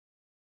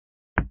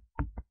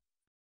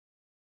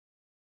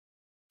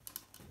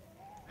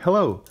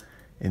Hello!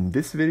 In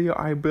this video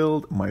I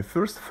built my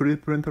first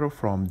 3D printer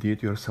from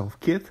do-it-yourself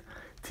kit,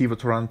 Tevo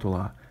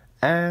Tarantula,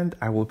 and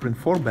I will print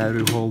 4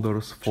 battery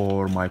holders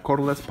for my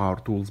cordless power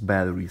tools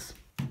batteries.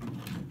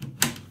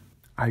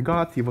 I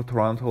got Tevo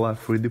Tarantula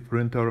 3D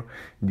printer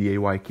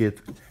DIY kit,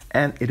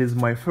 and it is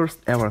my first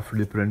ever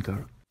 3D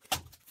printer.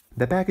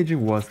 The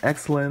packaging was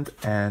excellent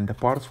and the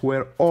parts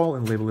were all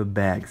in labeled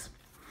bags.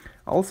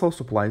 I also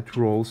supplied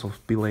 2 rolls of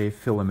PLA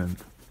filament.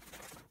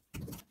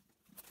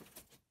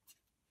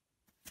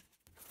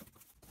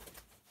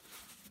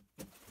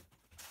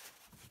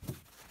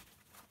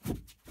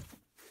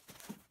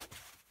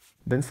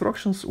 The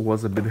instructions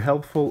was a bit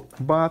helpful,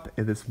 but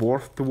it is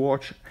worth to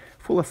watch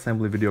full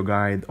assembly video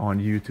guide on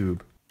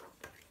YouTube.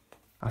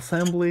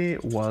 Assembly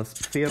was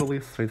fairly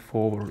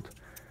straightforward.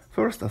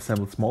 First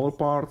assembled smaller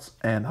parts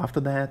and after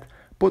that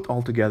put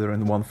all together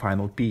in one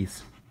final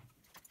piece.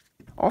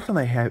 Often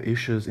I have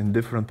issues in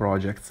different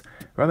projects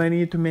when I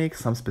need to make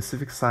some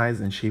specific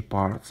size and shape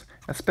parts,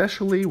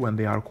 especially when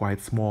they are quite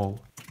small.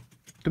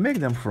 To make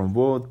them from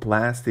wood,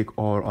 plastic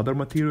or other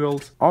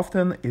materials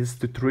often is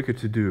too tricky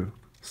to do,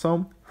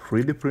 so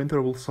 3D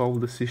printer will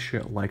solve this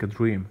issue like a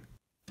dream.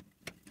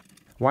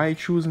 Why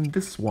choosing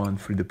this one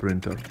 3D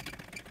printer?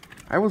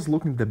 I was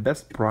looking at the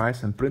best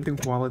price and printing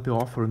quality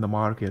offer in the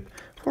market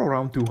for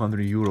around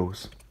 200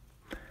 euros.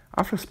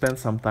 After spending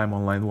some time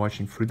online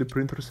watching 3D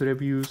printers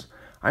reviews,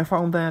 I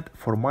found that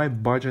for my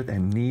budget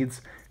and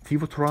needs,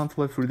 Tevo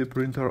Tarantula 3D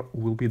printer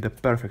will be the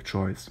perfect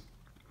choice.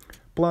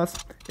 Plus,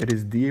 it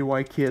is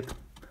DIY kit,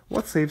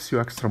 what saves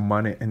you extra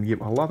money and give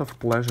a lot of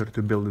pleasure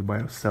to build it by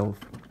yourself.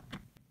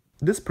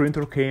 This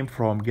printer came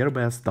from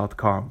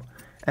gearbest.com,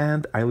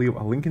 and I leave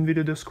a link in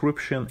video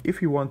description if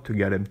you want to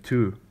get him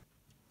too.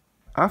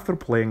 After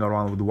playing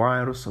around with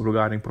wires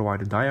regarding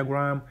provided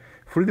diagram,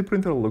 3D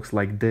printer looks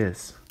like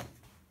this.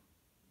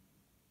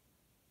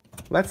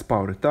 Let's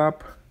power it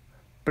up,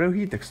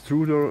 preheat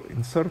extruder,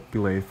 insert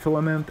PLA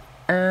filament,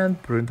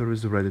 and printer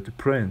is ready to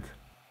print.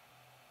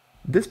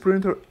 This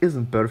printer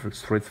isn't perfect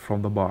straight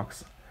from the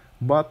box,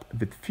 but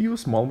with few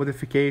small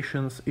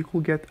modifications you will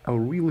get a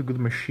really good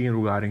machine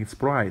regarding its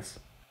price.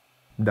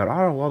 There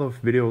are a lot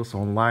of videos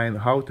online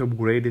how to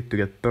upgrade it to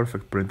get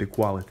perfect printing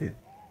quality.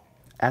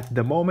 At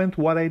the moment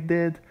what I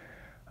did,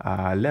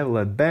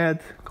 leveled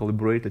bed,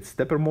 calibrated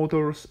stepper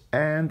motors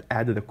and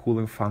added a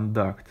cooling fan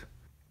duct.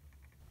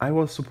 I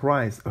was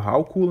surprised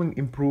how cooling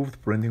improved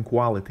printing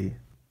quality.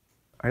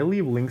 I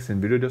leave links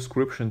in video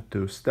description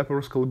to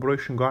steppers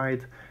calibration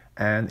guide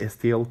and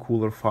STL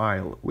cooler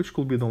file, which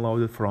could be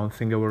downloaded from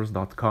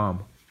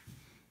thingiverse.com.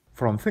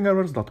 From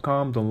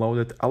thingiverse.com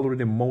downloaded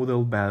already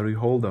modeled battery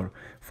holder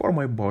for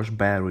my Bosch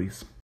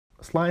batteries.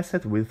 Slice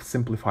it with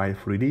Simplify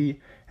 3D,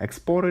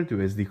 export it to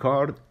SD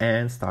card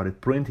and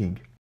started printing.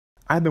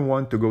 I don't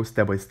want to go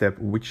step by step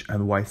which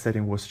and why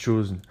setting was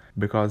chosen,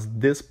 because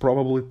this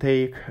probably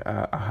take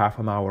a half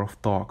an hour of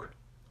talk.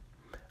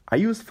 I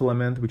used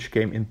filament which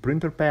came in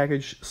printer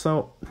package,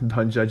 so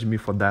don't judge me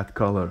for that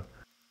color.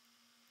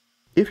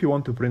 If you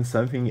want to print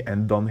something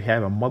and don't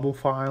have a model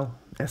file,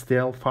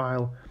 STL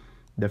file,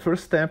 the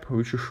first step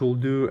which you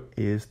should do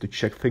is to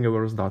check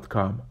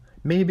thingiverse.com.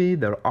 Maybe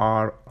there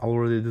are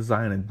already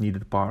designed and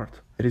needed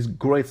part. It is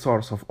great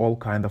source of all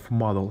kind of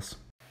models.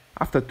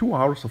 After 2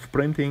 hours of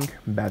printing,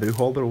 battery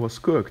holder was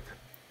cooked.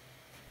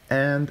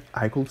 And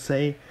I could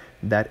say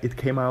that it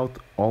came out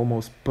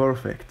almost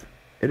perfect.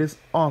 It is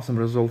awesome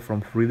result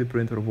from 3D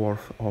printer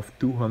worth of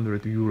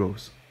 200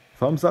 euros.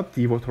 Thumbs up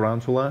Tevo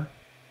Tarantula.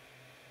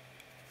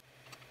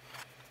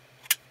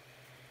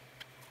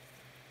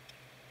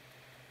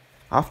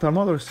 After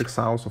another 6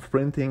 hours of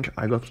printing,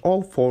 I got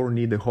all 4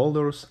 needed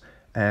holders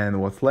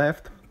and what's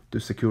left to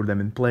secure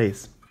them in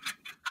place.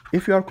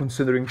 If you are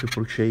considering to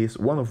purchase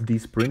one of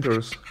these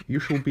printers, you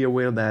should be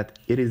aware that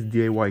it is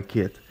DIY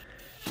kit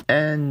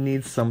and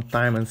needs some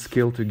time and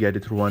skill to get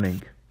it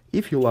running.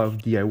 If you love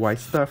DIY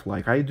stuff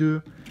like I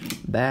do,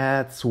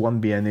 that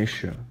won't be an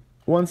issue.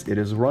 Once it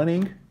is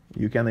running,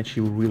 you can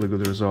achieve really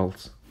good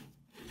results.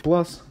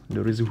 Plus,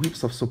 there is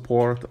heaps of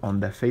support on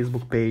the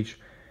Facebook page,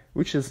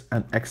 which is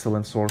an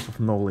excellent source of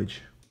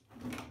knowledge.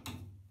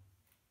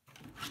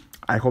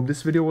 I hope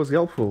this video was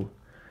helpful.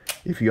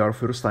 If you are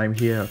first time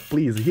here,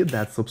 please hit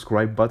that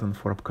subscribe button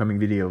for upcoming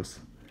videos.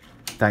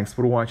 Thanks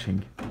for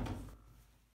watching.